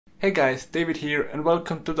Hey guys, David here and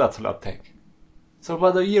welcome to Untitled Chapter. So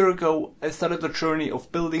about a year ago I started the journey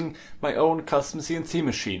of building my own custom CNC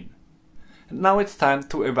machine. And now it's time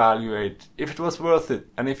to evaluate if it was worth it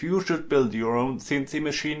and if you should build your own CNC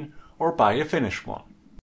machine or buy a finished one.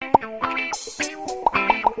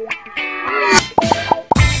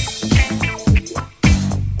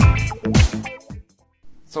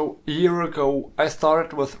 So a year ago I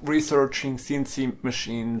started with researching CNC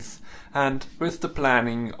machines and with the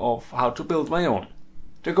planning of how to build my own.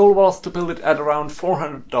 The goal was to build it at around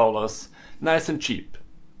 $400, nice and cheap.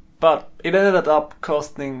 But it ended up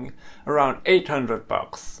costing around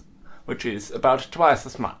 $800, which is about twice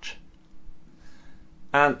as much.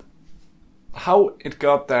 And how it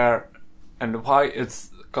got there and why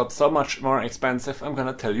it's got so much more expensive I'm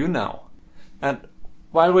gonna tell you now. And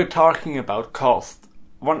while we're talking about cost,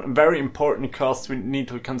 one very important cost we need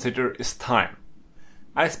to consider is time.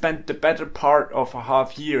 I spent the better part of a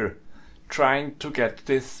half year trying to get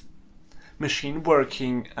this machine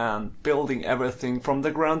working and building everything from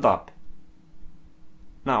the ground up.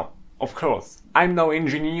 Now, of course, I'm no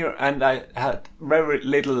engineer and I had very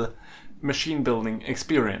little machine building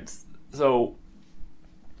experience, so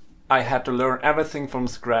I had to learn everything from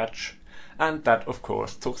scratch, and that of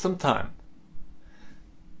course took some time.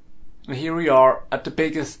 And here we are at the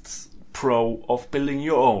biggest pro of building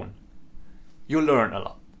your own. You learn a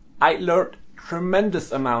lot. I learned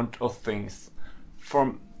tremendous amount of things,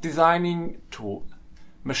 from designing to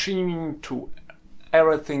machining to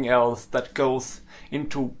everything else that goes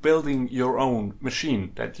into building your own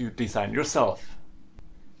machine that you design yourself.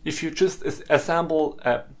 If you just assemble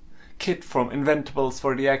a kit from Inventables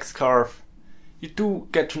for the x-carve, you do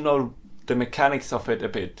get to know the mechanics of it a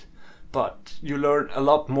bit. But you learn a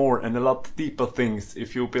lot more and a lot deeper things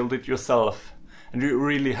if you build it yourself, and you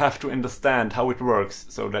really have to understand how it works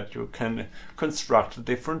so that you can construct the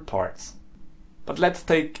different parts. But let's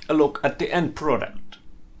take a look at the end product,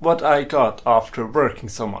 what I got after working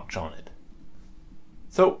so much on it.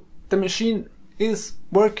 So the machine is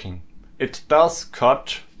working. It does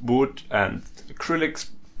cut wood and acrylics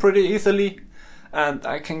pretty easily, and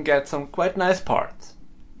I can get some quite nice parts.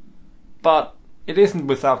 But it isn't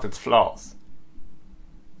without its flaws.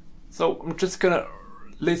 So I'm just gonna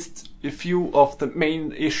list a few of the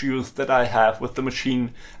main issues that I have with the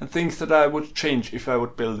machine and things that I would change if I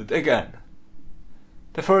would build it again.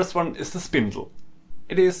 The first one is the spindle.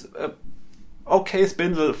 It is a okay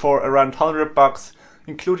spindle for around $100,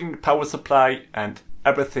 including the power supply and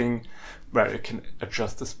everything, where you can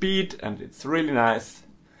adjust the speed, and it's really nice.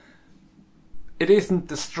 It isn't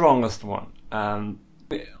the strongest one, and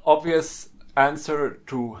the obvious answer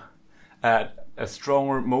to add a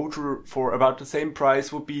stronger motor for about the same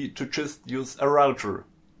price would be to just use a router.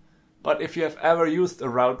 But if you have ever used a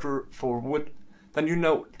router for wood, then you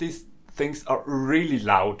know these things are really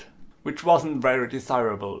loud, which wasn't very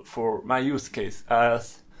desirable for my use case,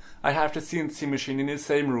 as I have the CNC machine in the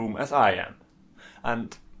same room as I am.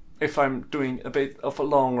 And if I'm doing a bit of a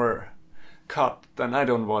longer cut, then I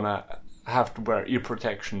don't wanna have to wear ear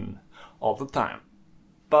protection all the time.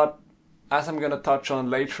 But as I'm gonna touch on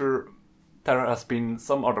later, there has been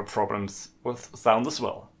some other problems with sound as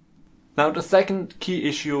well. Now the second key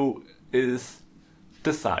issue is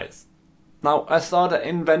the size. Now I saw the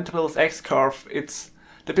Inventables x-carve,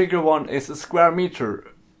 the bigger one is a square meter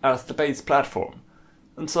as the base platform.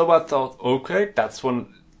 And so I thought, okay, this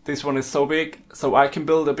one is so big, so I can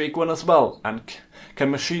build a big one as well and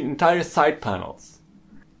can machine entire side panels.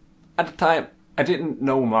 At the time I didn't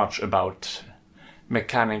know much about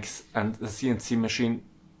mechanics and the CNC machine,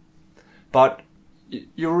 but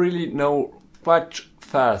you really know quite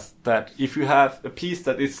fast that if you have a piece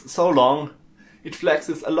that is so long, it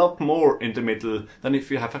flexes a lot more in the middle than if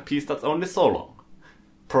you have a piece that's only so long,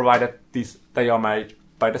 provided they are made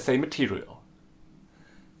by the same material.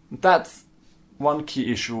 That's one key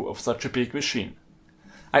issue of such a big machine.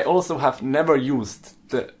 I also have never used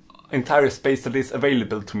the entire space that is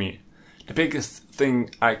available to me. The biggest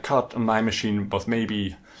thing I cut on my machine was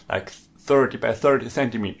maybe like 30 by 30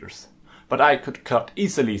 centimeters, but I could cut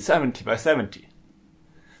easily 70 by 70.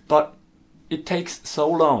 But it takes so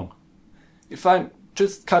long. If I'm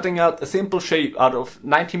just cutting out a simple shape out of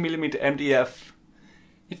 90mm MDF,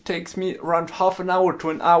 it takes me around half an hour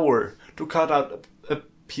to an hour to cut out a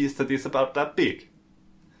piece that is about that big.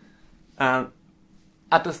 And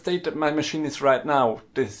at the state that my machine is right now,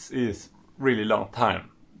 this is really long time.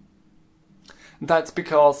 That's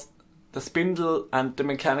because the spindle and the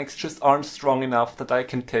mechanics just aren't strong enough that I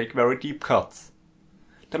can take very deep cuts.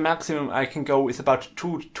 The maximum I can go is about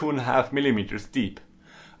 2 to 2.5 millimeters deep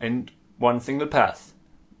in one single pass.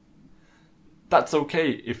 that's okay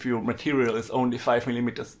if your material is only 5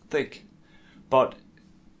 millimeters thick. But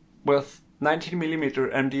with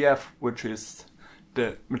 19mm MDF, which is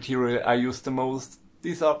the material I use the most,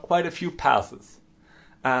 these are quite a few passes.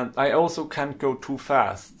 And I also can't go too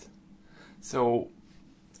fast. So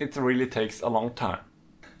it really takes a long time.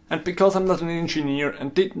 And because I'm not an engineer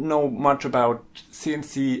and didn't know much about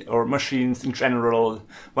CNC or machines in general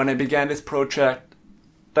when I began this project,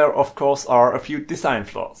 there of course are a few design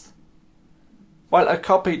flaws. While I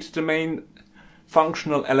copied the main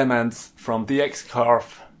functional elements from the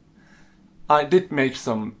x-carve, I did make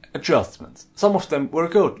some adjustments. Some of them were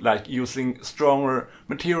good, like using stronger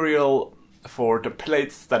material for the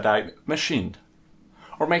plates that I machined,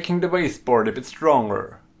 or making the baseboard a bit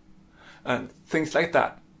stronger, and things like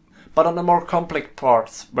that. But on the more complex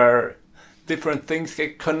parts, where different things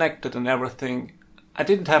get connected and everything, I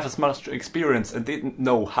didn't have as much experience and didn't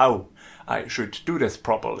know how I should do this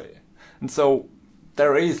properly. And so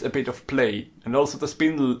there is a bit of play, and also the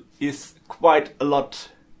spindle is quite a lot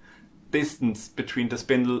distance between the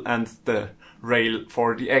spindle and the rail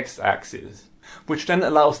for the x-axis, which then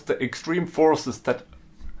allows the extreme forces that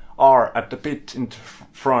are at the bit in the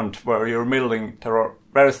front where you're milling. There are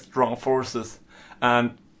very strong forces,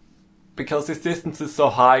 and because this distance is so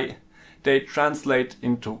high, they translate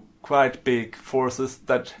into quite big forces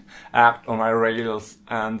that act on my rails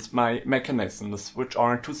and my mechanisms, which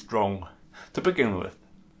aren't too strong to begin with.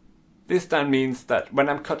 This then means that when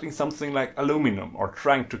I'm cutting something like aluminum or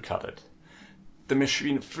trying to cut it, the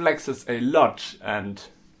machine flexes a lot and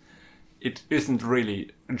it isn't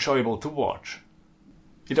really enjoyable to watch.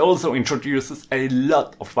 It also introduces a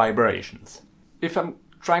lot of vibrations. If I'm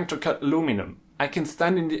trying to cut aluminum, I can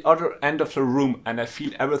stand in the other end of the room and I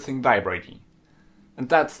feel everything vibrating. And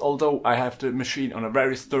that's although I have the machine on a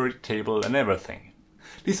very sturdy table and everything.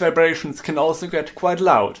 These vibrations can also get quite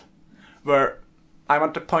loud, where I'm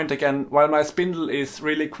at the point again, while my spindle is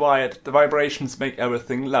really quiet, the vibrations make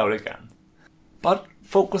everything loud again. But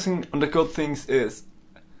focusing on the good things is,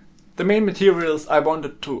 the main materials I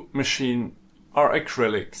wanted to machine are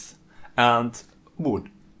acrylics and wood.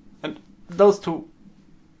 And those two,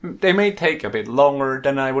 they may take a bit longer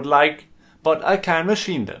than I would like, but I can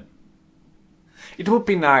machine them. It would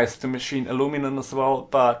be nice to machine aluminum as well,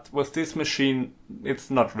 but with this machine it's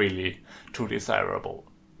not really too desirable.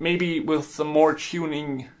 Maybe with some more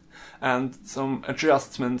tuning and some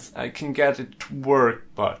adjustments I can get it to work,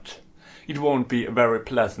 but it won't be a very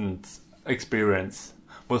pleasant experience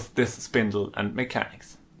with this spindle and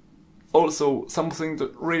mechanics. Also, something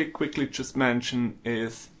to really quickly just mention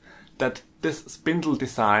is that this spindle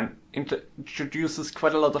design introduces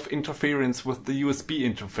quite a lot of interference with the USB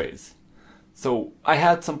interface. So I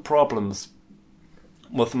had some problems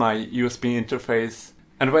with my USB interface,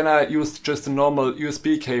 and when I used just a normal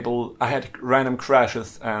USB cable, I had random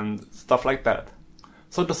crashes and stuff like that.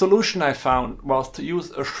 So the solution I found was to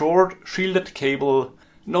use a short shielded cable,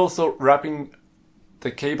 and also wrapping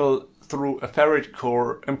the cable through a ferrite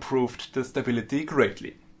core improved the stability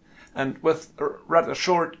greatly. And with a rather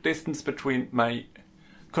short distance between my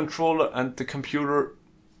controller and the computer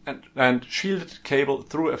and shielded cable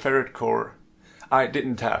through a ferrite core, I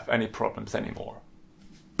didn't have any problems anymore.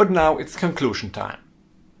 But now it's conclusion time.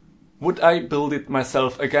 Would I build it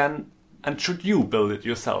myself again, and should you build it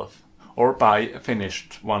yourself, or buy a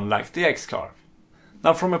finished one like the x-carve?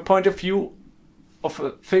 Now, from a point of view of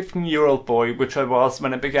a 15-year-old boy, which I was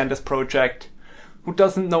when I began this project, who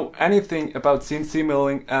doesn't know anything about CNC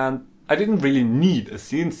milling, and I didn't really need a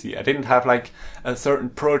CNC. I didn't have like a certain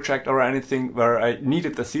project or anything where I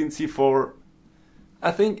needed a CNC for.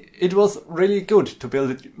 I think it was really good to build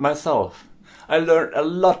it myself. I learned a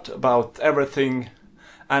lot about everything,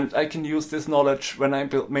 and I can use this knowledge when I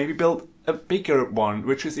maybe build a bigger one,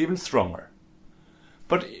 which is even stronger.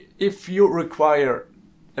 But if you require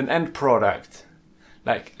an end product,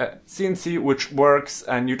 like a CNC which works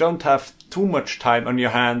and you don't have too much time on your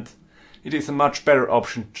hand, it is a much better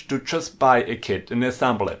option to just buy a kit and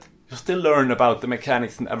assemble it. You still learn about the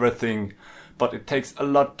mechanics and everything, but it takes a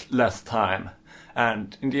lot less time,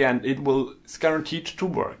 and in the end it will is guaranteed to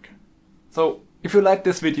work. So if you like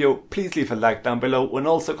this video, please leave a like down below and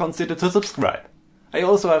also consider to subscribe. I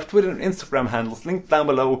also have Twitter and Instagram handles linked down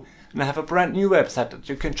below, and I have a brand new website that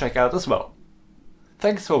you can check out as well.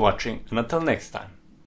 Thanks for watching, and until next time.